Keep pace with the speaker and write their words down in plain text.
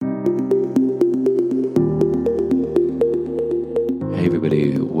Hey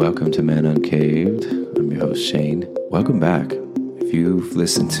everybody, welcome to Man Uncaved. I'm your host Shane. Welcome back. If you've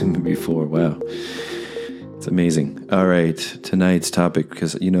listened to me before, wow, it's amazing. All right, tonight's topic,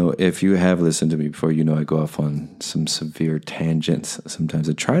 because if you have listened to me before, I go off on some severe tangents. Sometimes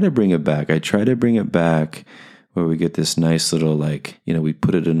I try to bring it back. Where we get this nice little, we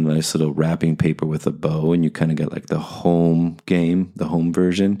put it in a nice little wrapping paper with a bow, and you kind of get like the home game, the home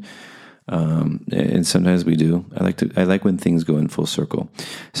version. And sometimes we do. I like when things go in full circle.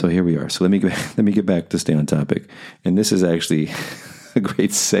 So here we are. So let me get back to stay on topic. And this is actually a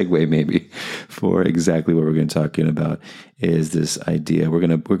great segue, maybe, for exactly what we're going to talk about. Is this idea? We're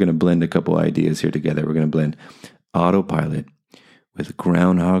gonna blend a couple ideas here together. We're gonna blend Autopilot with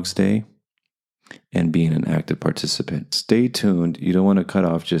Groundhog's Day and being an active participant. Stay tuned. You don't want to cut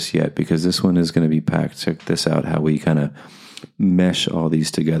off just yet, because this one is going to be packed. Check this out, how we kind of mesh all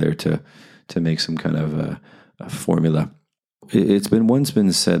these together to make some kind of a formula. It's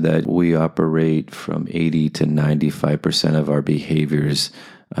been said that we operate from 80 to 95% of our behaviors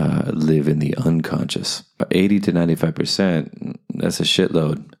live in the unconscious. 80 to 95%, that's a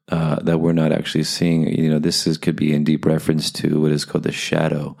shitload that we're not actually seeing. This could be in deep reference to what is called the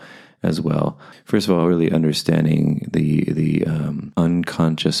shadow as well. First of all, really understanding the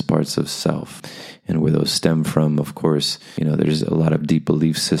unconscious parts of self and where those stem from. Of course, there's a lot of deep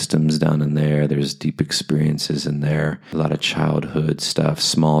belief systems down in there. There's deep experiences in there. A lot of childhood stuff,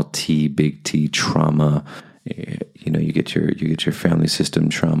 small T, big T trauma. You get your family system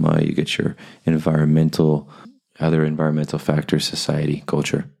trauma. You get your other environmental factors, society,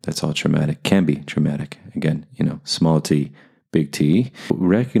 culture. That's all traumatic. Can be traumatic. Again, small T, big T.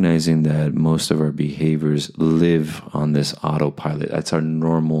 Recognizing that most of our behaviors live on this autopilot. That's our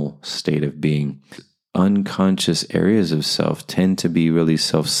normal state of being. Unconscious areas of self tend to be really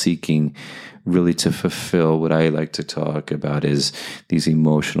self-seeking, really to fulfill what I like to talk about is these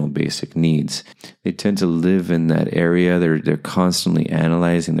emotional basic needs. They tend to live in that area. They're constantly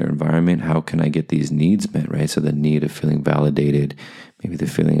analyzing their environment. How can I get these needs met, right? So the need of feeling validated, maybe the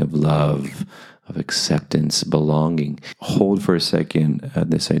feeling of love, of acceptance, belonging. Hold for a second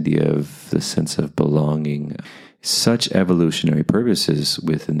this idea of the sense of belonging. Such evolutionary purposes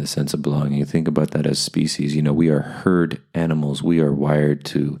within the sense of belonging. Think about that as species. We are herd animals. We are wired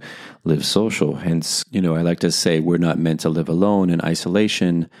to live social. Hence, I like to say we're not meant to live alone in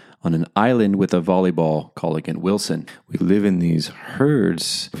isolation on an island with a volleyball calling it Wilson. We live in these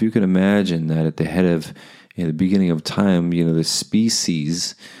herds. If you can imagine that at the head of in the beginning of time, the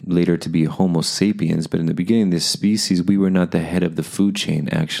species, later to be Homo sapiens, but in the beginning of this species, we were not the head of the food chain,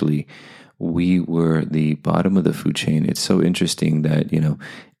 actually. We were the bottom of the food chain. It's so interesting that,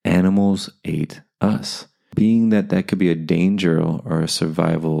 animals ate us. Being that could be a danger or a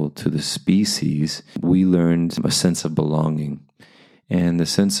survival to the species, we learned a sense of belonging. And the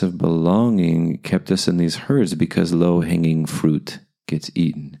sense of belonging kept us in these herds because low-hanging fruit gets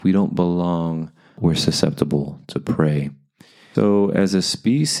eaten. We don't belong. We're susceptible to prey. So as a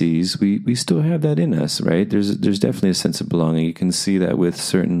species, we still have that in us, right? There's definitely a sense of belonging. You can see that with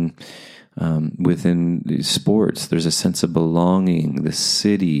certain, within sports, there's a sense of belonging. The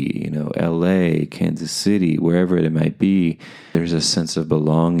city, LA, Kansas City, wherever it might be, there's a sense of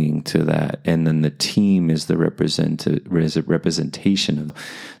belonging to that. And then the team is the representation of.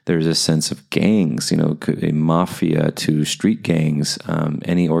 There's a sense of gangs, a mafia to street gangs,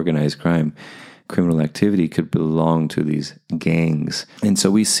 any organized crime. Criminal activity could belong to these gangs. And so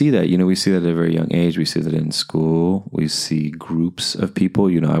we see that, we see that at a very young age. We see that in school. We see groups of people.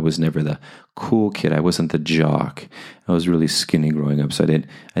 I was never the cool kid. I wasn't the jock. I was really skinny growing up. So I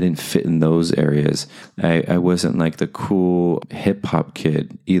didn't fit in those areas. I wasn't like the cool hip hop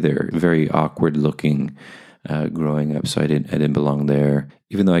kid either. Very awkward looking growing up. So I didn't belong there.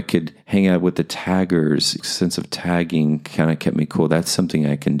 Even though I could hang out with the taggers, sense of tagging kind of kept me cool. That's something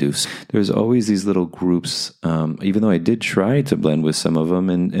I can do. So there's always these little groups, even though I did try to blend with some of them,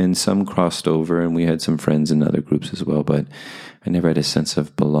 and some crossed over, and we had some friends in other groups as well, but I never had a sense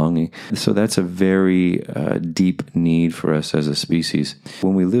of belonging. So that's a very deep need for us as a species.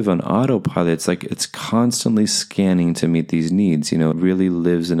 When we live on autopilot, it's like it's constantly scanning to meet these needs. It really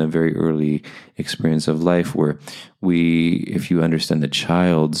lives in a very early experience of life where if you understand the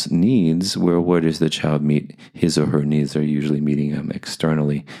child's needs, where does the child meet his or her needs? They're usually meeting them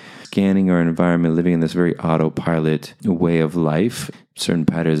externally. scanning our environment, living in this very autopilot way of life, certain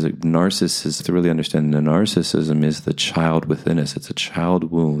patterns of narcissism, to really understand the narcissism is the child within us. It's a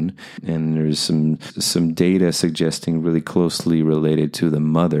child wound. And there's some data suggesting really closely related to the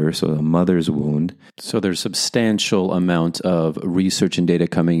mother, so the mother's wound. So there's substantial amount of research and data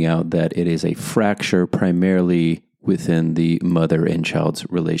coming out that it is a fracture primarily within the mother and child's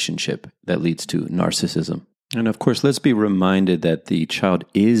relationship that leads to narcissism. And of course, let's be reminded that the child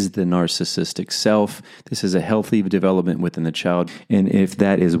is the narcissistic self. This is a healthy development within the child. And if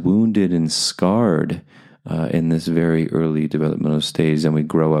that is wounded and scarred in this very early developmental stage, then we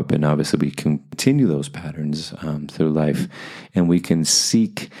grow up and obviously we continue those patterns through life. And we can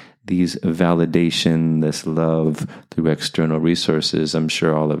seek these validation, this love through external resources. I'm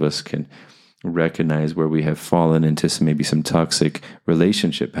sure all of us can recognize where we have fallen into maybe some toxic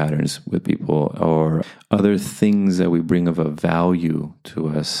relationship patterns with people or other things that we bring of a value to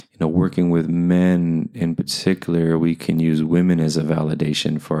us. Working with men in particular, we can use women as a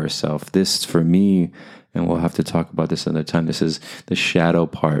validation for ourselves. This, for me, and we'll have to talk about this another time, this is the shadow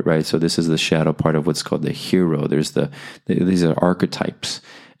part, right? So this is the shadow part of what's called the hero. There's these are archetypes,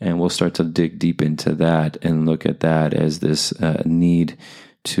 and we'll start to dig deep into that and look at that as this need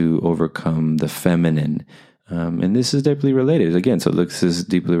to overcome the feminine. And this is deeply related. Again, so this is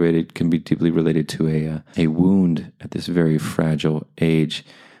deeply related, can be deeply related to a wound at this very fragile age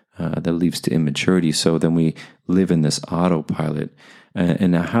that leads to immaturity. So then we live in this autopilot.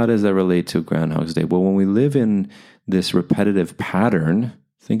 And now how does that relate to Groundhog's Day? Well, when we live in this repetitive pattern,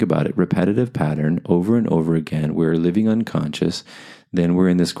 think about it, repetitive pattern over and over again, we're living unconscious, then we're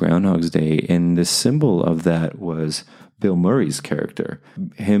in this Groundhog's Day. And the symbol of that was Bill Murray's character,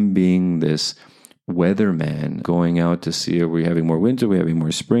 him being this weatherman going out to see, are we having more winter, are we having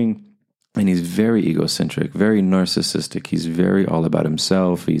more spring? And he's very egocentric, very narcissistic. He's very all about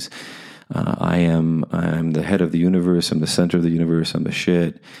himself. He's, I'm the head of the universe. I'm the center of the universe. I'm the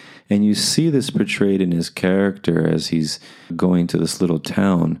shit. And you see this portrayed in his character as he's going to this little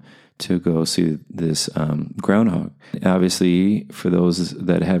town to go see this groundhog. Obviously, for those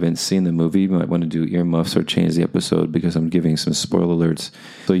that haven't seen the movie, you might want to do earmuffs or change the episode because I'm giving some spoiler alerts.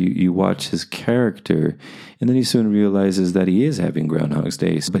 So you watch his character, and then he soon realizes that he is having Groundhog's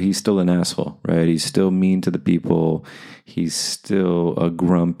Day, but he's still an asshole, right? He's still mean to the people. He's still a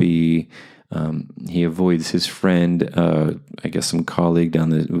grumpy. He avoids his friend, I guess some colleague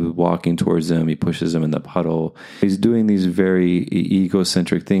walking towards him. He pushes him in the puddle. He's doing these very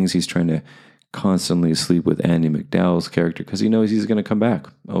egocentric things. He's trying to constantly sleep with Andie MacDowell's character because he knows he's going to come back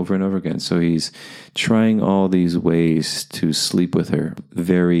over and over again. So he's trying all these ways to sleep with her,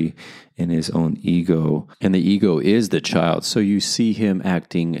 very in his own ego. And the ego is the child. So you see him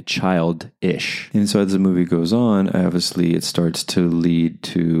acting childish. And so as the movie goes on, obviously it starts to lead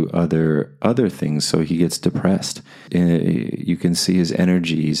to other things. So he gets depressed. You can see his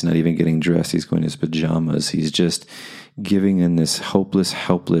energy. He's not even getting dressed. He's going in his pajamas. He's just giving in this helpless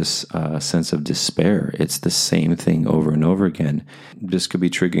sense of despair. It's the same thing over and over again. This could be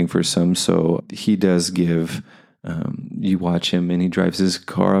triggering for some. So he does give... you watch him and he drives his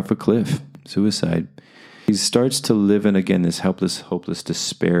car off a cliff, suicide. He starts to live in, again, this helpless, hopeless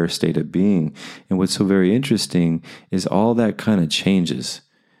despair state of being. And what's so very interesting is all that kind of changes.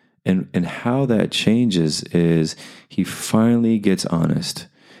 And how that changes is he finally gets honest.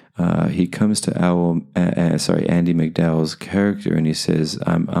 He comes to Andie MacDowell's character and he says,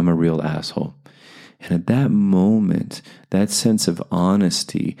 I'm a real asshole. And at that moment, that sense of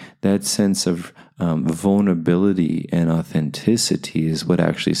honesty, that sense of vulnerability and authenticity is what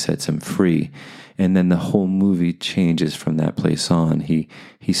actually sets him free. And then the whole movie changes from that place on. He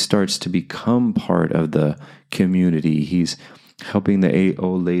starts to become part of the community. He's helping the 8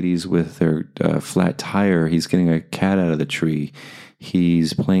 old ladies with their flat tire. He's getting a cat out of the tree.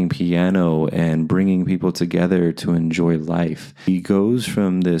 He's playing piano and bringing people together to enjoy life. He goes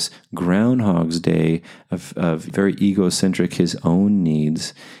from this Groundhog's Day of very egocentric, his own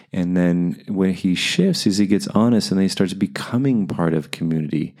needs. And then when he shifts is he gets honest and then he starts becoming part of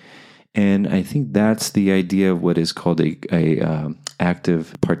community. And I think that's the idea of what is called a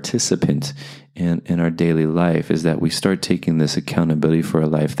active participant in our daily life, is that we start taking this accountability for our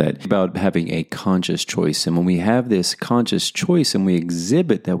life, that about having a conscious choice. And when we have this conscious choice and we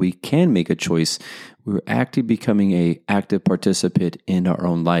exhibit that we can make a choice, we're actually becoming an active participant in our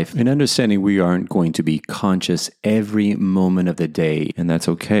own life and understanding we aren't going to be conscious every moment of the day. And that's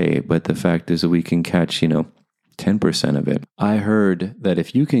okay. But the fact is that we can catch, 10% of it. I heard that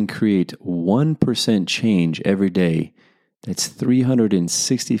if you can create 1% change every day, that's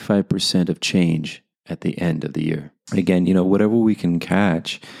 365% of change at the end of the year. Again, whatever we can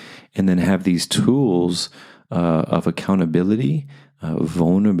catch. and then have these tools of accountability,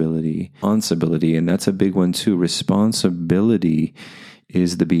 vulnerability, responsibility, and that's a big one too. Responsibility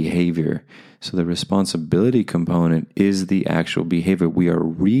is the behavior. So the responsibility component is the actual behavior. We are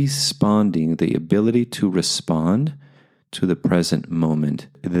responding, the ability to respond to the present moment.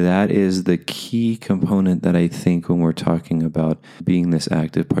 That is the key component that I think when we're talking about being this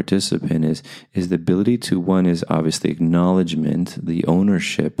active participant is the ability to, one is obviously acknowledgement, the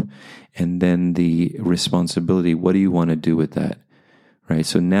ownership, and then the responsibility. What do you want to do with that? Right?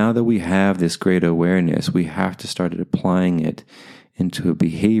 So now that we have this great awareness, we have to start applying it into a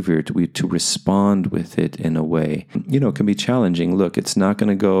behavior to respond with it in a way. It can be challenging. Look, it's not going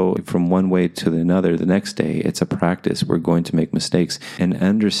to go from one way to another the next day. It's a practice. We're going to make mistakes, and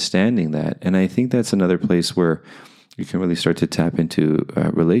understanding that. And I think that's another place where you can really start to tap into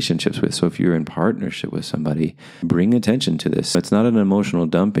relationships with. So if you're in partnership with somebody, bring attention to this. It's not an emotional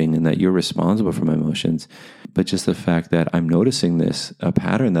dumping and that you're responsible for my emotions, but just the fact that I'm noticing this, a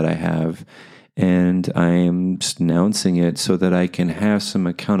pattern that I have, and I am announcing it so that I can have some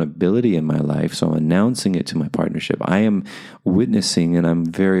accountability in my life. So I'm announcing it to my partnership. I am witnessing and I'm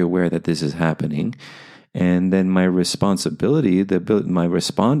very aware that this is happening. And then my responsibility, my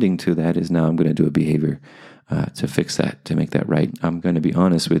responding to that is now I'm going to do a behavior to fix that, to make that right. I'm going to be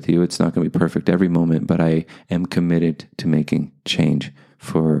honest with you. It's not going to be perfect every moment, but I am committed to making change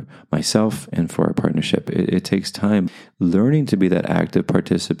for myself and for our partnership. It takes time learning to be that active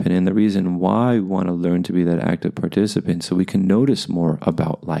participant. And the reason why we want to learn to be that active participant so we can notice more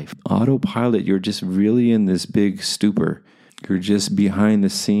about life. Autopilot, you're just really in this big stupor. You're just behind the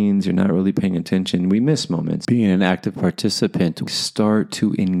scenes. You're not really paying attention. We miss moments. Being an active participant, start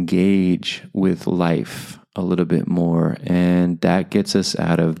to engage with life a little bit more. And that gets us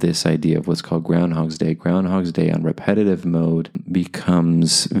out of this idea of what's called Groundhog's Day. Groundhog's Day on repetitive mode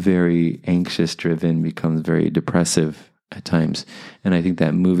becomes very anxious driven, becomes very depressive at times. And I think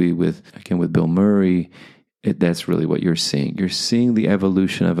that movie with Bill Murray, that's really what you're seeing. You're seeing the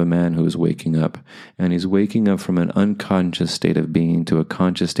evolution of a man who is waking up, and he's waking up from an unconscious state of being to a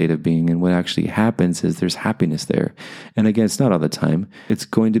conscious state of being. And what actually happens is there's happiness there. And again, it's not all the time. It's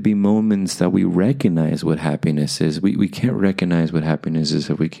going to be moments that we recognize what happiness is. We can't recognize what happiness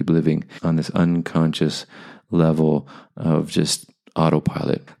is if we keep living on this unconscious level of just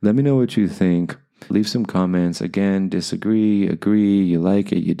autopilot. Let me know what you think. Leave some comments. Again, disagree, agree, you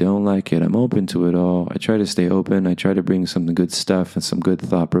like it, you don't like it. I'm open to it all. I try to stay open. I try to bring some good stuff and some good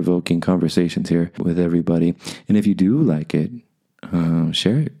thought-provoking conversations here with everybody. And if you do like it,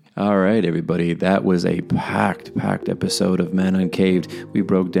 share it. All right, everybody. That was a packed episode of Man Uncaved. We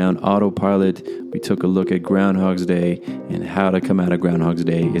broke down Autopilot. We took a look at Groundhog's Day and how to come out of Groundhog's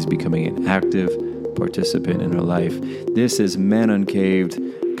Day is becoming an active participant in our life. This is Man Uncaved,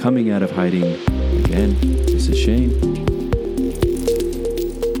 coming out of hiding. Again, this is Shane.